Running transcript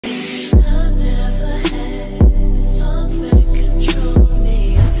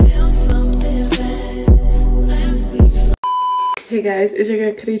Hey guys, it's your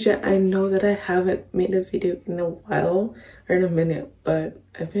girl Khadija. I know that I haven't made a video in a while or in a minute, but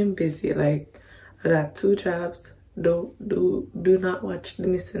I've been busy. Like, I got 2 jobs. Do not watch the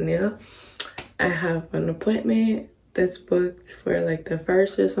missing nail. I have an appointment that's booked for like the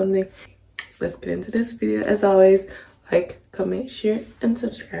 1st or something. Let's get into this video. As always, like, comment, share, and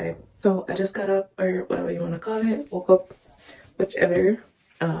subscribe. So I just got up, or whatever you want to call it, woke up, whichever.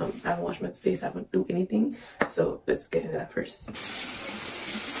 I haven't washed my face, I haven't do anything, so let's get into that first.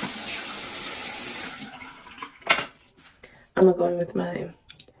 I'm gonna go in with my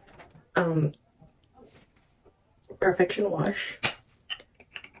perfection wash.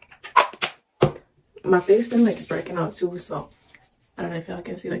 My face been like breaking out too, so I don't know if y'all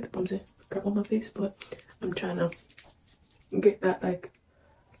can see like the bumps and crap on my face, but I'm trying to get that like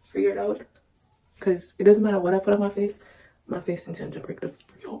figured out, because it doesn't matter what I put on my face intends to break the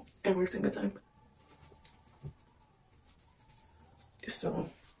freak out every single time. So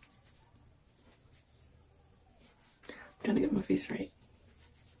I'm trying to get my face right.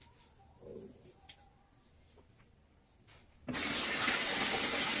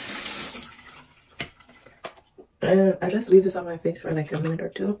 And I just leave this on my face for like a minute or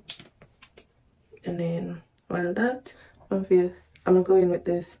 2, and then while that my face, I'm gonna go in with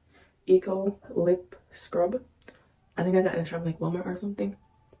this Eco Lip Scrub. I think I got this from like Walmart or something,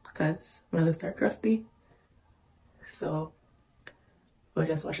 because my lips are crusty. So we'll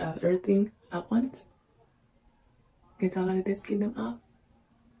just wash off everything at once. Get all of the dead skin them off.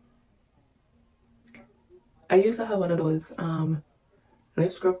 I used to have one of those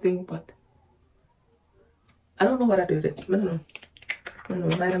lip scrub thing, but I don't know what I do with it. I don't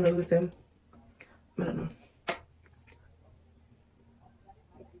know why I'm gonna lose them. I don't know.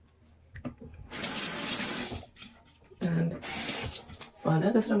 And well,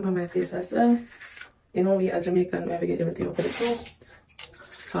 that's done by my face as well. You know, we as Jamaican, we have to get everything over the toe.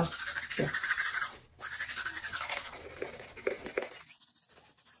 So yeah.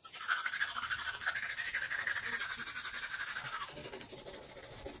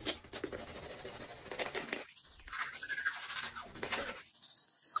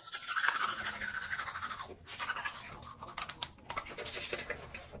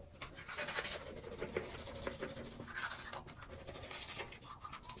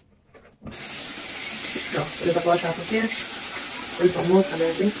 So just a wash off of here, rinse some more, and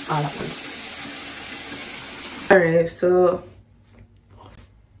everything all at once. Alright, so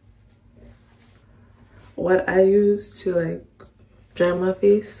what I use to like dry my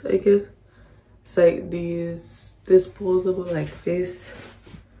face, I guess, it's like these disposable like face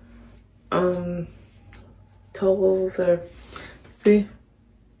towels, or see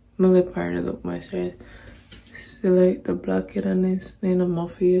my lip already look moisturized. See like the blockhead on this, you know, my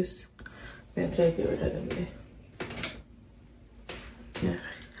face. I'm gonna try to get rid of them. Yeah,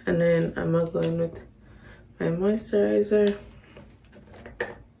 and then I'm gonna go in with my moisturizer.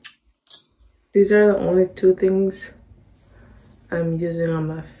 These are the only 2 things I'm using on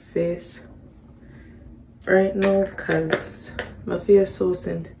my face right now, because my face is so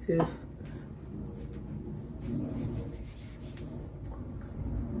sensitive.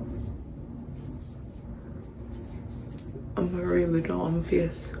 I'm really down on my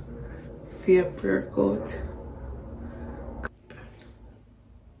face. Fear pre-coat.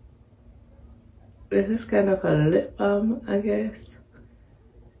 This is kind of a lip balm, I guess.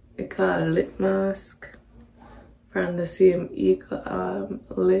 It's called lip mask from the same Eco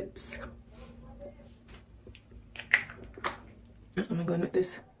Lips. I'm gonna go in with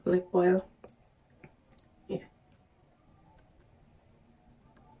this lip oil. Yeah.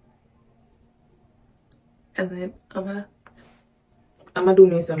 And then I'm gonna do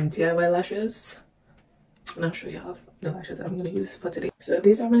me some DIY lashes, and I'll show you all the lashes that I'm gonna use for today. So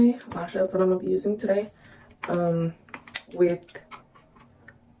these are my lashes that I'm gonna be using today, with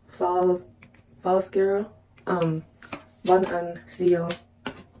Falscara, One and CL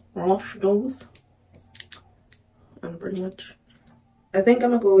Roche those, and pretty much I think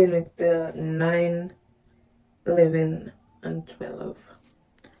I'm gonna go in with the 9, 11, and 12.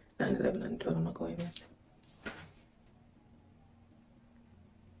 9, 11, and 12 I'm gonna go in with.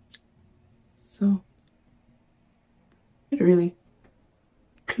 So really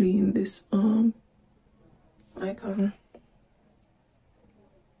clean this icon.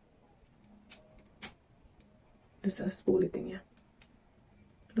 This is a spoolie thing, yeah.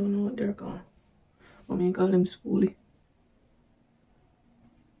 I don't know what they're called. I mean, call them spoolie.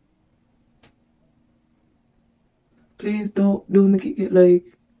 Please don't make it get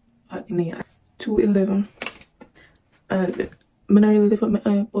like in the eye. 211, and I'm not really lift up my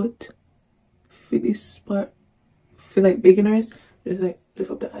eye, but for this part feel like beginners, just like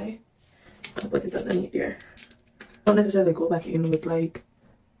lift up the eye and put it underneath there. Don't necessarily go back in with like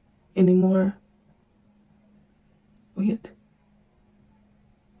any more. Wait,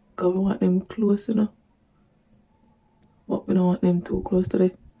 because we want them close enough, but we don't want them too close to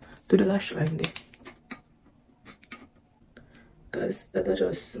the lash line there, because that's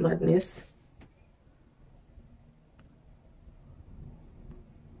just madness.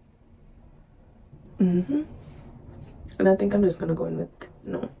 And I think I'm just gonna go in with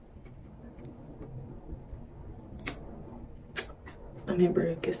no. I mean,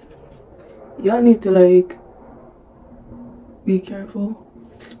 break is. Y'all need to like be careful.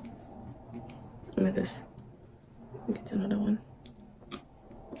 Let me just get another one.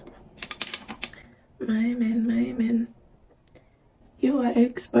 My man, you are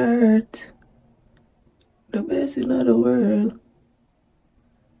expert, the best in the world.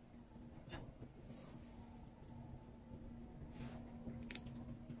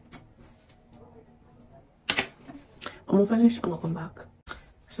 I'm gonna finish, I'm gonna come back.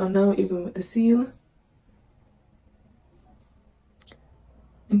 So now you're going with the seal.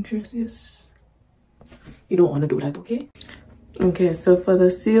 Interests. You don't want to do that, okay? Okay, so for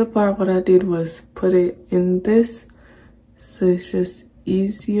the seal part, what I did was put it in this, so it's just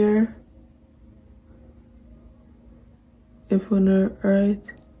easier if on the right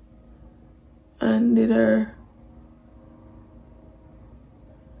handed or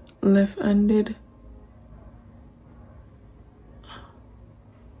left-handed.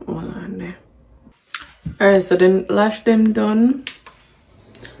 One on there. Alright, so then lash them done.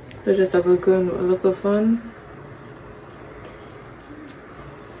 So just have a good look of fun.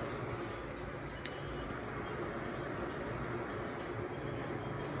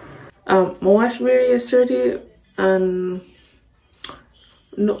 I washed my hair yesterday and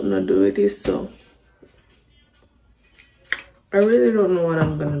nothing to do with this, so I really don't know what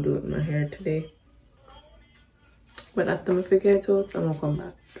I'm gonna do with my hair today. But after I figure it out, I'm gonna come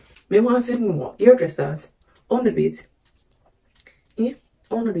back. Me want to fit more hairdressers on the beat. Yeah,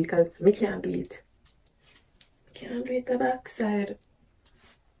 on the beat, because me can't do it. Can't do it the backside.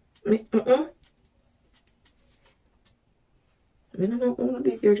 Me, Me no know how to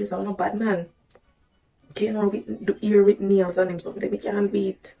do hairdresser. I'm a bad man. Can't do ear with nails on him, so me can't do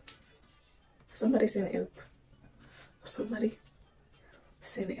it. Somebody send help. Somebody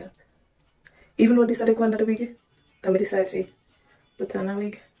send help. Even though this is the one that the wig, can be decide for put on a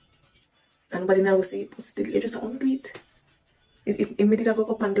wig. And nobody now will see it, but still you just want to do it. If me did go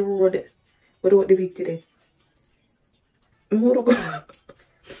up on the road without the wig today. I'm going to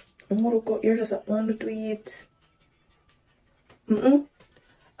go, you just want to do it.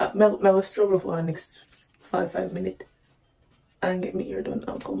 I will struggle for the next 5 minutes and get my hair done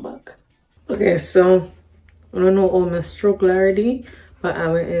and come back. Okay, so I don't know how my struggle already, but I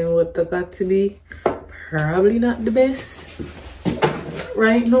went in with the got to be probably not the best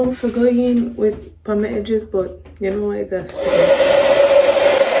right now for going with my edges, but you know I got to.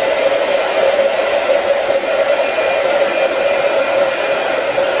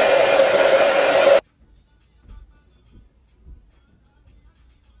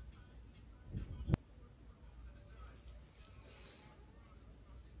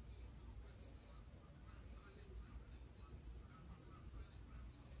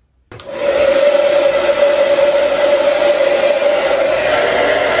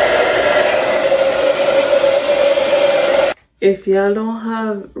 If y'all don't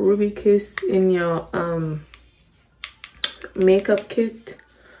have Ruby Kiss in your makeup kit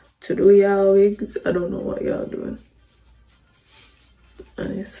to do y'all wigs, I don't know what y'all doing,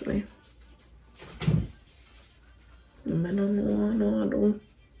 honestly. I don't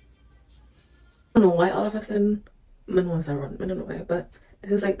know why all of a sudden my nose are run. I don't know why, but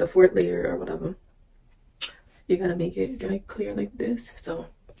this is like the 4th layer or whatever. You gotta make it dry clear like this. So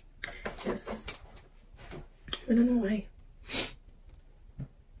yes, I don't know why.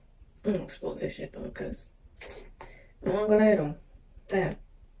 I'm gonna spoil this shit though, because I'm not gonna do that.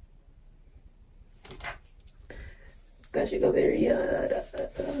 Because she go very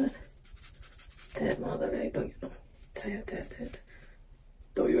that I'm not gonna do, you know. Tired. Tired.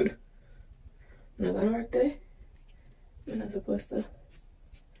 I'm not gonna work today. I'm not supposed to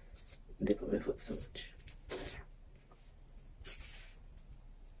dip on my foot so much.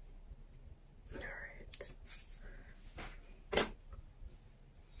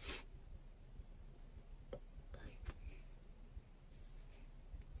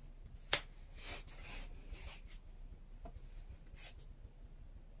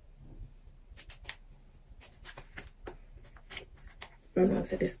 I'm not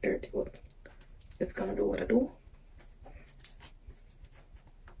say this dirty, but it's gonna do what I do.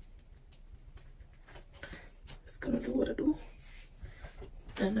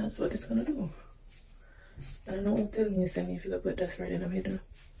 And that's what it's gonna do. I don't know what tell me, send me if you could put this right in the middle.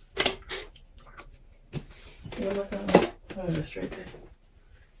 Oh, just right there.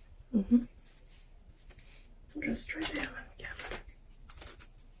 Just right there, man. Yeah.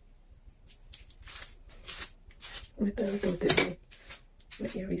 Without it,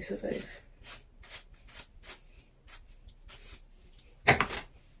 let you survive.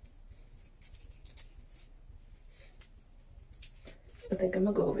 I think I'm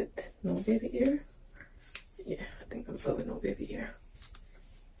gonna go with no baby ear. Yeah, I think I'm gonna go with no baby ear.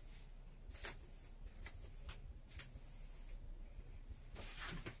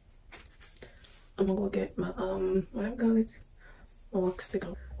 I'm gonna go get my what I call it, my wax stick.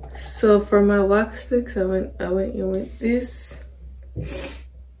 So for my wax sticks, I went in with this,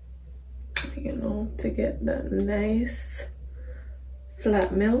 you know, to get that nice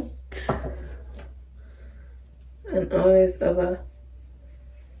flat melt, and always have a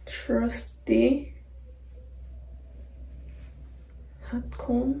trusty hot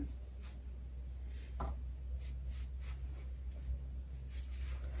comb.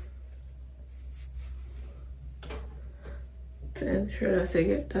 To ensure that I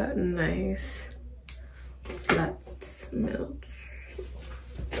get that nice flat melt.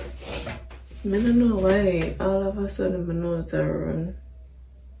 I don't know why all of a sudden my nose are run.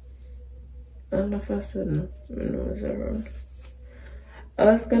 All of a sudden my nose are run. I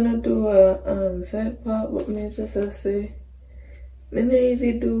was gonna do a side part, but me just say me not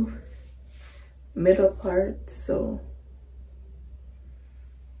really do middle part, so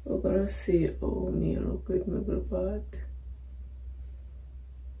we're gonna see how me look with middle part.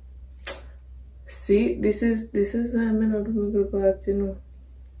 See, this is I'm not the middle part, you know.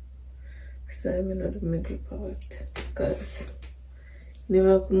 So I'm not the middle part, because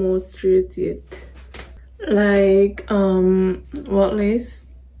never come out straight yet. Like what lace?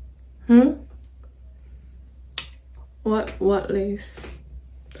 What lace?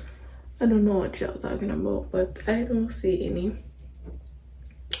 I don't know what y'all talking about, but I don't see any.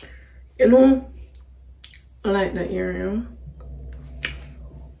 You know, I like that area.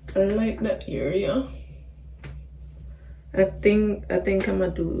 I like that area. I think I'm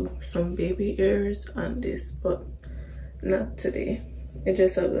gonna do some baby ears on this, but not today. I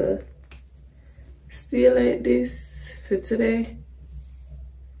just have to stay like this for today,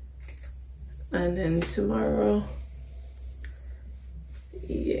 and then tomorrow,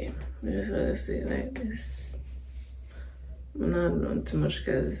 yeah, I just have to stay like this. I'm not doing too much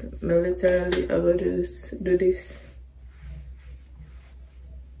because I literally I will just do this.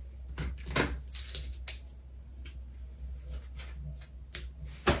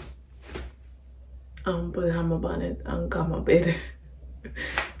 Put it on my bonnet and got my bed.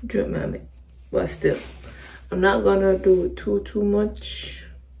 Drip my, but still, I'm not gonna do too much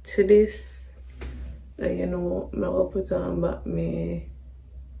to this. Like, you know, I'm gonna put on back my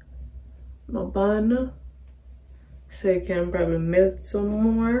bun, so I can probably melt some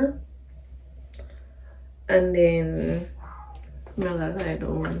more, and then I'm gonna lie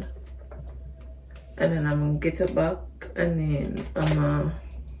down, and then I'm gonna get it back, and then I'm gonna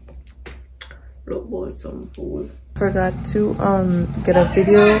look for some food. Forgot to get a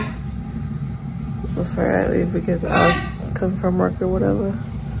video before I leave because I was come from work or whatever.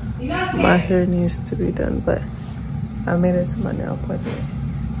 My hair needs to be done, but I made it to my nail appointment.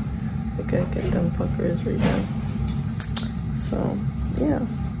 I gotta get them fuckers redone. So yeah,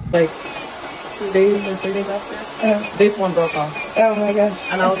 like 2 days or 3 days after, this one broke off. Oh my gosh!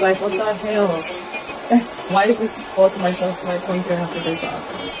 And I was like, what the hell? Why is this all to myself? My pointer have to break off.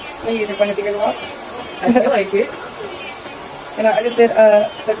 Are you either going to figure it out? I feel like it. And I just did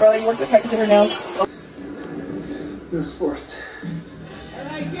the girl I worked with had to do her nails. No sports.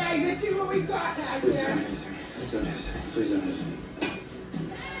 Alright guys, let's see what we got out here. Please don't hesitate. Please don't hesitate.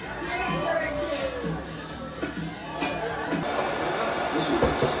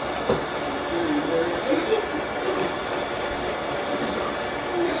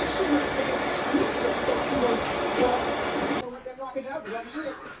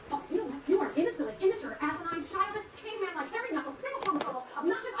 You are innocent, immature, asinine, childish, caveman like Harry Knuckles, single homophobe,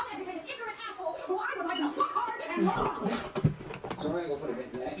 obnoxious, uneducated, ignorant asshole who I would like to fuck hard and wrong. So we're gonna go put a hit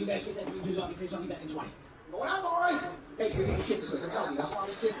in that. You guys get that blue juice off your face, I'll be back in 20. Going on, boys! Hey, we can skip this. I'm telling you, how long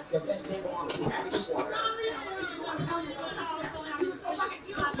this kid, the best day on it. You have to eat water.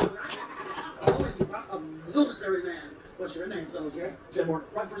 A military man. What's your name, soldier? Jim Moore,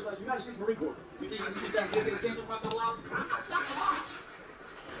 right first class, United States Marine Corps. You think you can sit down and get a chance to rock the loud?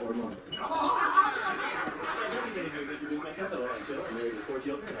 Or more. This is my capital. I'm married with 4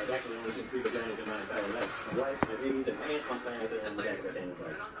 children. I've actually only seen 3 vaginas in my entire life. My wife, my babies, and aunt, my parents, and my dad.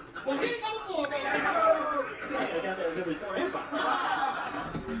 Well, hit it on the floor, baby. I got that every 4 and 5.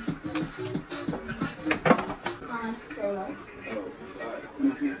 Solo. Oh,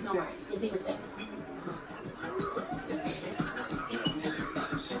 Don't worry, your secret's safe.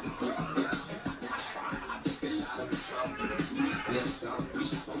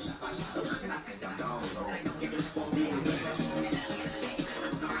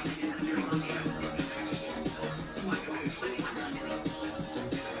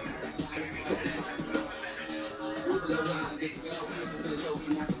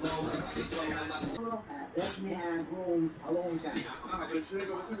 That's me and home a long time. But should I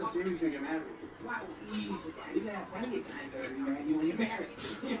go with him? Jamie's gonna get mad at me. Why? He's gonna have plenty of time to be mad at you when you're married.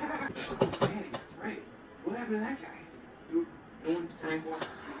 Manny, that's right. What happened to that guy? One time,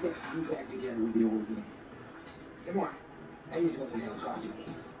 get you back together with the old game. Come on. I just want to know talk to me.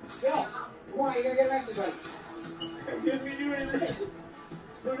 Yo, come on, you gotta get arrested, buddy. Can't be doing this.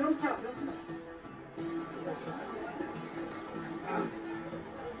 No, don't stop. Don't stop.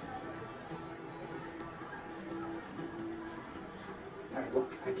 Alright, look,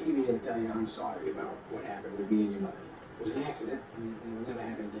 I came here to tell you I'm sorry about what happened with me and your mother. It was an accident, and it will never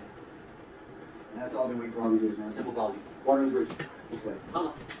happen again. That's all I've been waiting for all these years, man. Simple apology. Water and bridge. This way.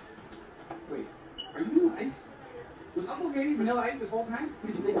 Wait, are you nice? Was Uncle Vanny Vanilla Ice this whole time? Who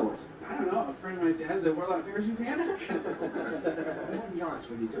did you think I was? I don't know. A friend of my dad's that wore a lot of parachute pants. I want to be honest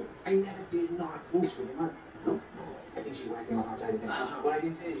with you, too. I never did not boost with your mother. No. I think she whacked me off outside the bench. But I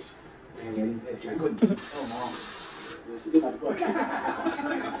didn't finish. Man, I didn't finish. I couldn't. Oh, Mom. She did not push. What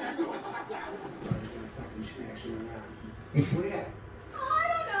do you have? Oh, I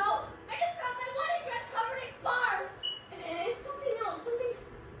don't know. I just got my wedding dress covered in barf. And it's something else, something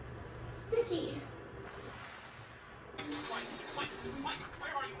sticky. Mike,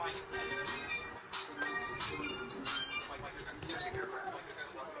 where are you, Mike? Testing aircraft.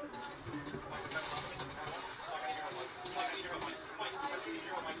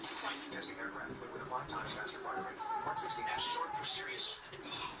 Testing aircraft, but with a 5 times faster fire rate. Mark 16 Ash short for serious.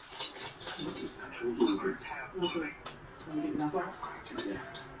 Actual bluebirds have. Okay.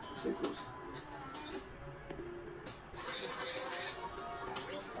 Stay close.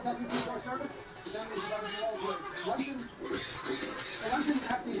 Service? That means Russian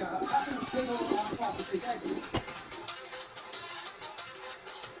at the single property. Thank you.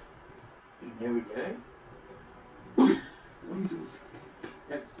 Here we go. What do you do?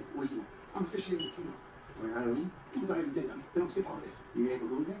 What do you? I'm fishing in the kingdom. Wait, how do we? What do I even did? They don't skip holidays. You ain't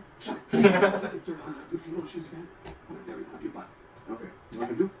gonna there? Shut up. If you're on if you know shoes again, I'm gonna bury one of your butt. Okay. You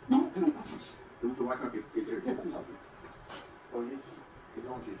want to do? No, I don't know. So why can't you get there? Yeah, let me help you. Oh, you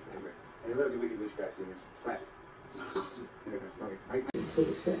don't use favorite. Hey, look, we can distract you. Flat. Listen. Okay. For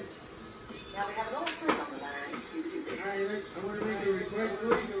the set. Now we have an old friend on the line. Alright, I want to make a request.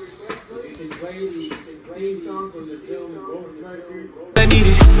 You can play the song from the film Ghost Rider. I need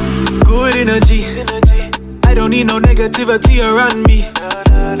it, good energy. I don't need no negativity around me.